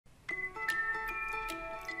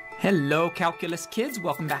Hello, calculus kids.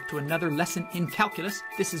 Welcome back to another lesson in calculus.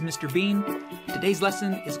 This is Mr. Bean. Today's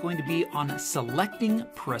lesson is going to be on selecting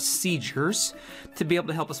procedures to be able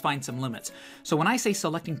to help us find some limits. So when I say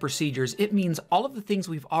selecting procedures, it means all of the things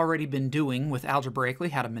we've already been doing with algebraically,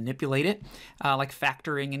 how to manipulate it, like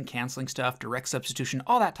factoring and canceling stuff, direct substitution,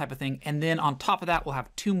 all that type of thing. And then on top of that, we'll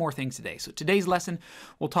have two more things today. So today's lesson,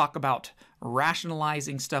 we'll talk about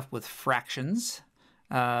rationalizing stuff with fractions.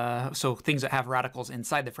 So things that have radicals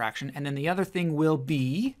inside the fraction. And then the other thing will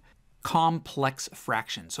be complex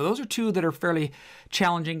fractions. So those are two that are fairly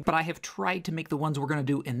challenging, but I have tried to make the ones we're going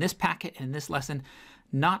to do in this packet and in this lesson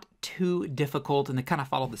not too difficult, and they kind of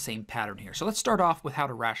follow the same pattern here. So let's start off with how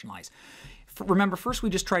to rationalize. Remember, first we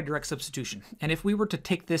just tried direct substitution. And if we were to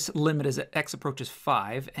take this limit as x approaches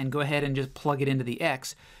 5 and go ahead and just plug it into the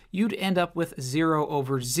x, you'd end up with 0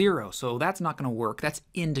 over 0. So that's not going to work. That's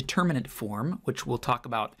indeterminate form, which we'll talk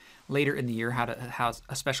about later in the year, how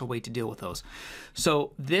a special way to deal with those.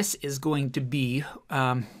 So this is going to be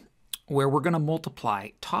where we're going to multiply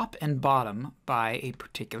top and bottom by a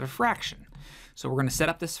particular fraction. So we're going to set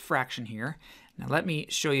up this fraction here. Now let me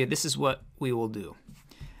show you, this is what we will do.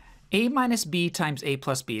 A minus b times a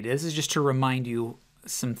plus b. This is just to remind you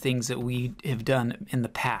some things that we have done in the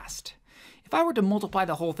past. If I were to multiply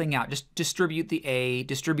the whole thing out, just distribute the a,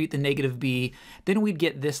 distribute the negative b, then we'd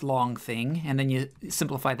get this long thing, and then you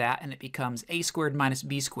simplify that, and it becomes a squared minus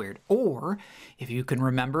b squared. Or, if you can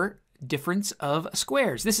remember, difference of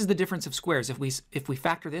squares. This is the difference of squares. If we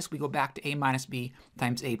factor this, we go back to a minus b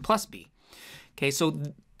times a plus b. Okay, so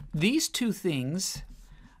these two things,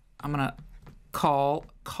 I'm going to call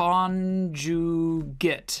conjugate.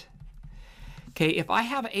 Okay, if I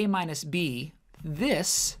have a minus b,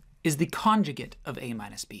 this is the conjugate of a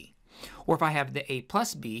minus b. Or if I have the a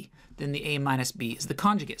plus b, then the a minus b is the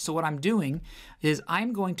conjugate. So what I'm doing is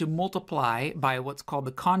I'm going to multiply by what's called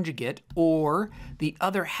the conjugate, or the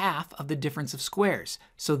other half of the difference of squares.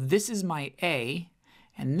 So this is my a,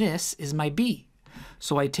 and this is my b.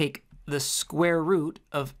 So I take the square root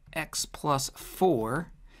of x plus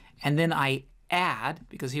 4, and then I add,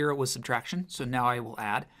 because here it was subtraction, so now I will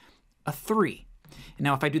add a 3. And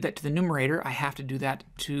now if I do that to the numerator, I have to do that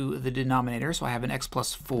to the denominator, so I have an x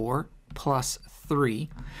plus 4 plus 3.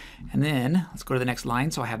 And then let's go to the next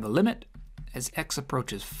line. So I have the limit as x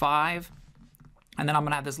approaches 5. And then I'm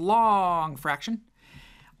going to have this long fraction.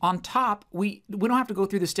 On top, we don't have to go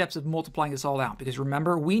through the steps of multiplying this all out, because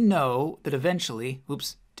remember, we know that eventually,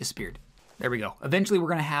 oops, disappeared. There we go. Eventually, we're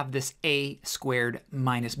going to have this a squared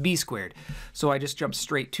minus b squared. So I just jump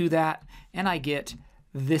straight to that, and I get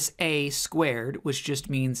this a squared, which just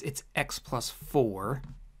means it's x plus 4.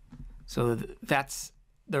 So that's,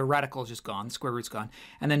 the radical is just gone, the square root's gone.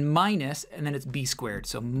 And then minus, and then it's b squared.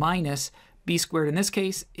 So minus b squared in this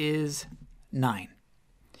case is 9.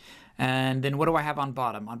 And then what do I have on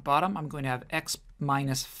bottom? On bottom, I'm going to have x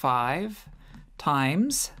minus 5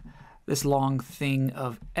 times this long thing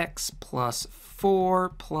of x plus 4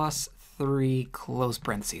 plus 3 close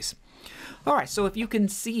parentheses. All right, so if you can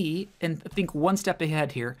see and think one step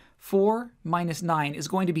ahead here, 4 minus 9 is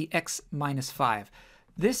going to be x minus 5.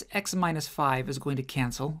 This x minus 5 is going to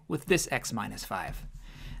cancel with this x minus 5.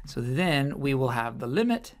 So then we will have the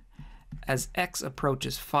limit as x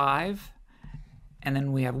approaches 5, and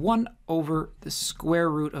then we have 1 over the square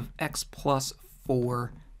root of x plus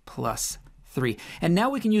 4 plus 3. And now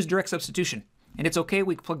we can use direct substitution. And it's okay,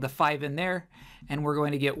 we plug the 5 in there, and we're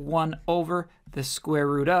going to get 1 over the square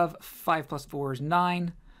root of 5 plus 4 is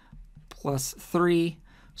 9, plus 3.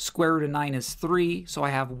 Square root of 9 is 3, so I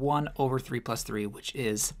have 1 over 3 plus 3, which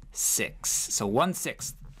is 6. So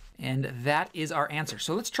 1/6. And that is our answer.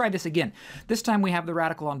 So let's try this again. This time we have the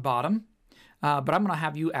radical on bottom, but I'm going to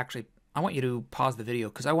have you actually, I want you to pause the video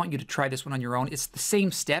because I want you to try this one on your own. It's the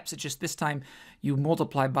same steps, it's just this time you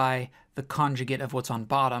multiply by the conjugate of what's on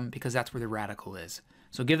bottom because that's where the radical is.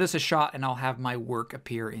 So give this a shot and I'll have my work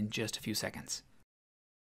appear in just a few seconds.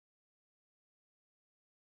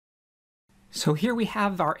 So here we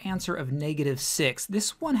have our answer of -6.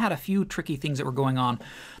 This one had a few tricky things that were going on.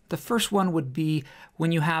 The first one would be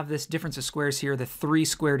when you have this difference of squares here, the 3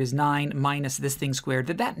 squared is 9 minus this thing squared,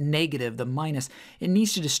 that negative, the minus, it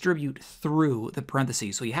needs to distribute through the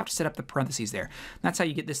parentheses. So you have to set up the parentheses there. That's how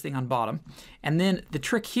you get this thing on bottom. And then the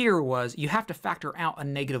trick here was you have to factor out a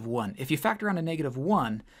 -1. If you factor out a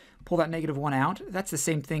 -1, pull that -1 out, that's the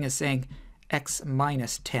same thing as saying x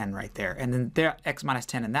minus 10 right there. And then there, x minus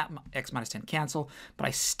 10 and that x minus 10 cancel, but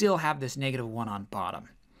I still have this -1 on bottom.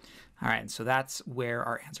 All right, so that's where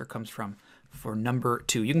our answer comes from for number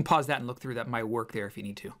 2. You can pause that and look through that my work there if you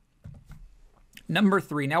need to. Number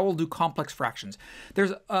 3, now we'll do complex fractions.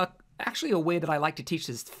 There's actually a way that I like to teach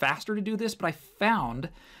this faster to do this, but I found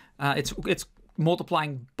it's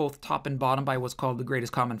multiplying both top and bottom by what's called the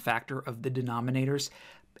greatest common factor of the denominators.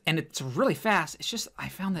 And it's really fast. It's just I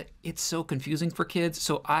found that it's so confusing for kids.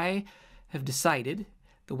 So I have decided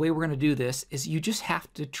the way we're going to do this is you just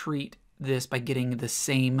have to treat this by getting the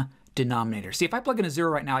same denominator. See, if I plug in a 0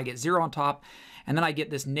 right now, I get 0 on top, and then I get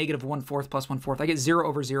this negative 1/4 plus 1/4. I get 0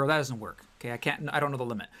 over 0. That doesn't work. Okay, I don't know the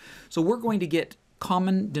limit. So we're going to get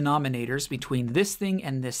common denominators between this thing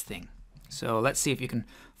and this thing. So let's see if you can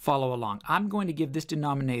follow along. I'm going to give this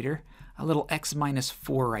denominator a little x minus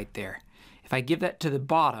 4 right there. If I give that to the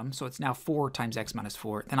bottom, so it's now 4 times x minus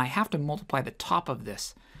 4, then I have to multiply the top of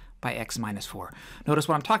this by x minus 4. Notice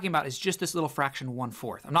what I'm talking about is just this little fraction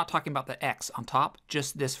 1/4. I'm not talking about the x on top,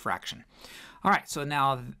 just this fraction. All right, so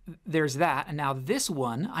now there's that. And now this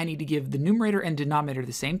one, I need to give the numerator and denominator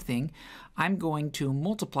the same thing. I'm going to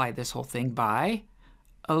multiply this whole thing by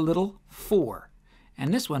a little 4.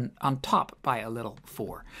 And this one on top by a little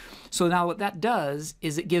 4. So now what that does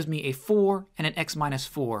is it gives me a 4 and an x minus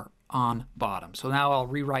 4 on bottom. So now I'll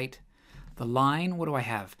rewrite the line. What do I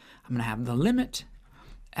have? I'm going to have the limit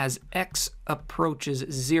as x approaches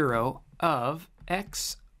 0 of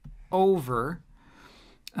x over,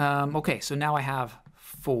 okay, so now I have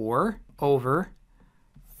 4 over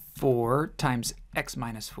 4 times x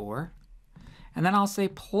minus 4. And then I'll say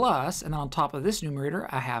plus, and then on top of this numerator,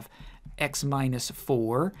 I have x minus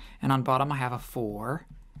 4, and on bottom I have a 4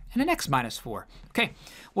 and an x minus 4. Okay,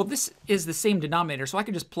 well this is the same denominator, so I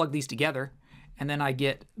can just plug these together, and then I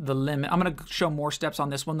get the limit. I'm going to show more steps on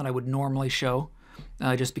this one than I would normally show,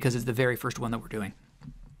 just because it's the very first one that we're doing.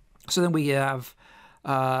 So then we have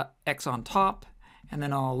x on top, and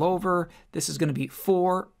then all over, this is going to be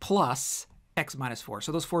 4 plus x minus 4.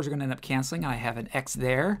 So those 4s are going to end up canceling, and I have an x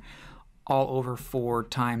there, all over 4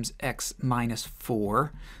 times x minus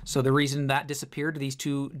 4. So the reason that disappeared, these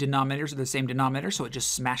two denominators are the same denominator, so it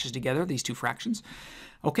just smashes together these two fractions.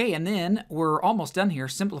 Okay, and then we're almost done here,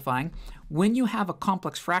 simplifying. When you have a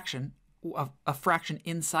complex fraction, a fraction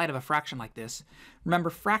inside of a fraction like this,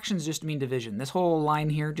 remember fractions just mean division. This whole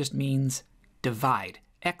line here just means divide.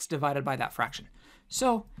 X divided by that fraction.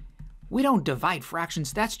 So we don't divide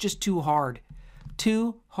fractions. That's just too hard.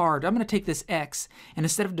 Too hard. I'm going to take this x, and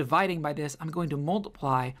instead of dividing by this, I'm going to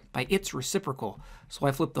multiply by its reciprocal. So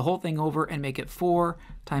I flip the whole thing over and make it 4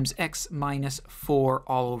 times x minus 4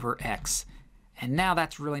 all over x. And now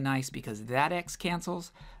that's really nice because that x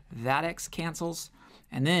cancels,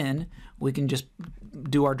 and then we can just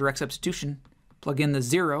do our direct substitution. Plug in the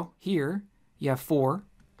 0 here. You have 4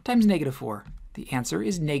 times negative 4. The answer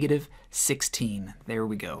is negative 16. There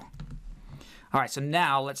we go. All right, so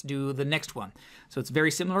now let's do the next one. So it's very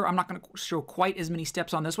similar. I'm not going to show quite as many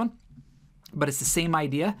steps on this one, but it's the same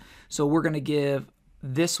idea. So we're going to give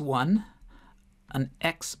this one an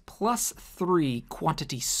x plus 3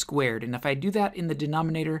 quantity squared. And if I do that in the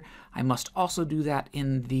denominator, I must also do that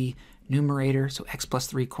in the numerator. So x plus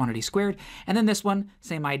 3 quantity squared. And then this one,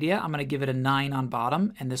 same idea. I'm going to give it a 9 on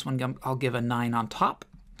bottom, and this one I'll give a 9 on top.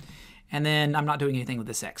 And then I'm not doing anything with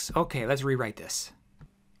this x. Okay, let's rewrite this.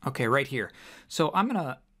 Okay, right here. So I'm going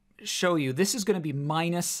to show you, this is going to be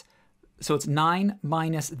minus, so it's 9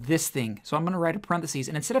 minus this thing. So I'm going to write a parentheses,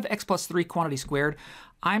 and instead of x plus 3 quantity squared,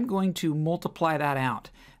 I'm going to multiply that out.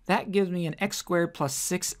 That gives me an x squared plus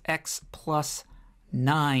 6x plus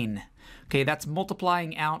 9. Okay, that's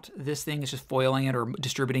multiplying out this thing. It's just foiling it or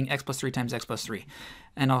distributing x plus 3 times x plus 3.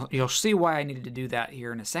 And you'll see why I needed to do that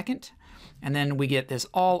here in a second. And then we get this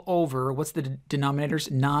all over, what's the denominators?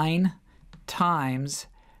 9 times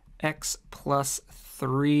x plus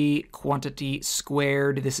 3 quantity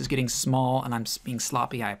squared. This is getting small and I'm being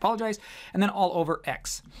sloppy. I apologize. And then all over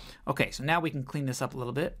x. Okay, so now we can clean this up a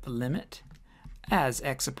little bit. The limit as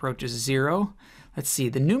x approaches 0. Let's see,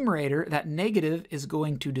 the numerator, that negative is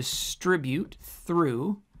going to distribute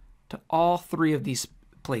through to all 3 of these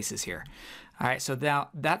places here. All right, so now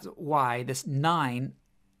that's why this 9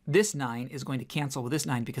 is going to cancel with this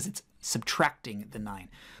 9 because it's subtracting the 9.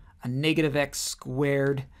 A negative x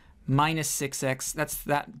squared minus 6x, that's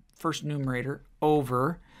that first numerator,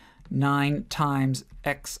 over 9 times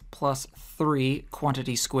x plus 3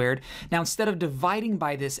 quantity squared. Now instead of dividing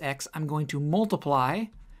by this x, I'm going to multiply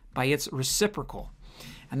by its reciprocal.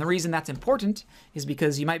 And the reason that's important is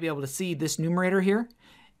because you might be able to see this numerator here.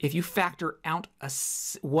 If you factor out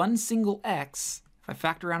one single x, if I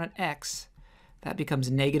factor out an x, that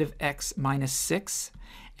becomes negative x minus 6,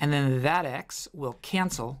 and then that x will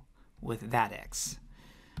cancel with that x.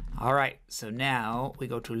 All right, so now we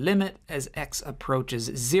go to limit as x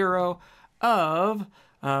approaches 0 of,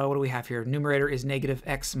 what do we have here? Numerator is negative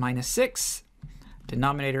x minus 6.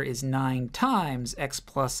 Denominator is 9 times x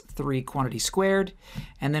plus 3 quantity squared.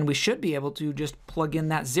 And then we should be able to just plug in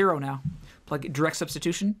that 0 now. Plug direct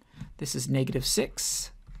substitution. This is negative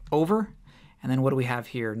 6 over. And then what do we have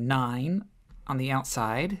here? 9 on the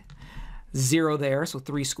outside. 0 there, so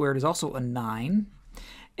 3 squared is also a 9.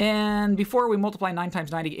 And before we multiply 9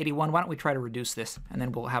 times 9 to get 81, why don't we try to reduce this? And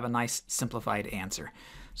then we'll have a nice simplified answer.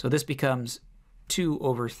 So this becomes 2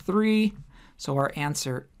 over 3. So our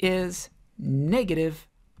answer is negative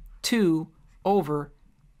 2 over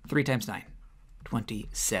 3 times 9.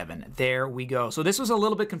 27. There we go. So this was a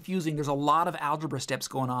little bit confusing. There's a lot of algebra steps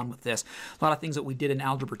going on with this. A lot of things that we did in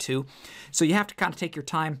Algebra 2. So you have to kind of take your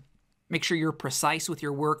time. Make sure you're precise with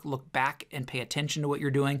your work. Look back and pay attention to what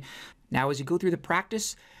you're doing. Now, as you go through the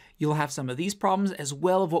practice, you'll have some of these problems as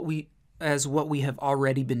well as what we have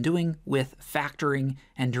already been doing with factoring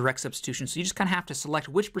and direct substitution. So you just kind of have to select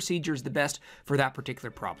which procedure is the best for that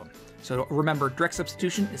particular problem. So remember, direct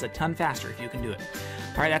substitution is a ton faster if you can do it.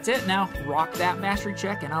 All right, that's it. Now rock that mastery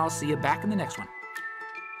check, and I'll see you back in the next one.